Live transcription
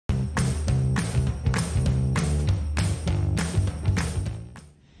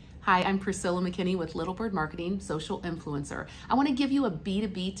Hi, I'm Priscilla McKinney with Little Bird Marketing, Social Influencer. I want to give you a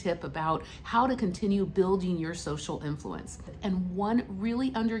B2B tip about how to continue building your social influence. And one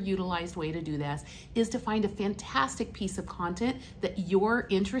really underutilized way to do this is to find a fantastic piece of content that you're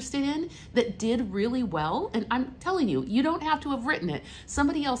interested in that did really well. And I'm telling you, you don't have to have written it.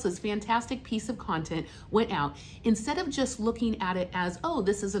 Somebody else's fantastic piece of content went out. Instead of just looking at it as, oh,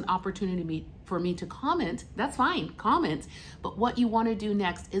 this is an opportunity for me to comment, that's fine, comment. But what you want to do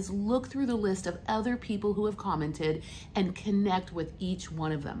next is look through the list of other people who have commented and connect with each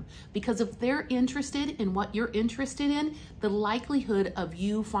one of them. Because if they're interested in what you're interested in, the likelihood of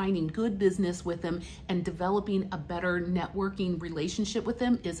you finding good business with them and developing a better networking relationship with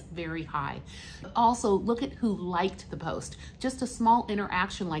them is very high. Also, look at who liked the post. Just a small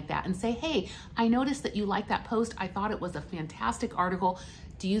interaction like that and say, hey, I noticed that you liked that post. I thought it was a fantastic article.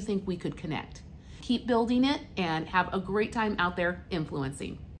 Do you think we could connect? Keep building it and have a great time out there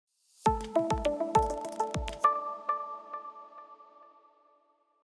influencing.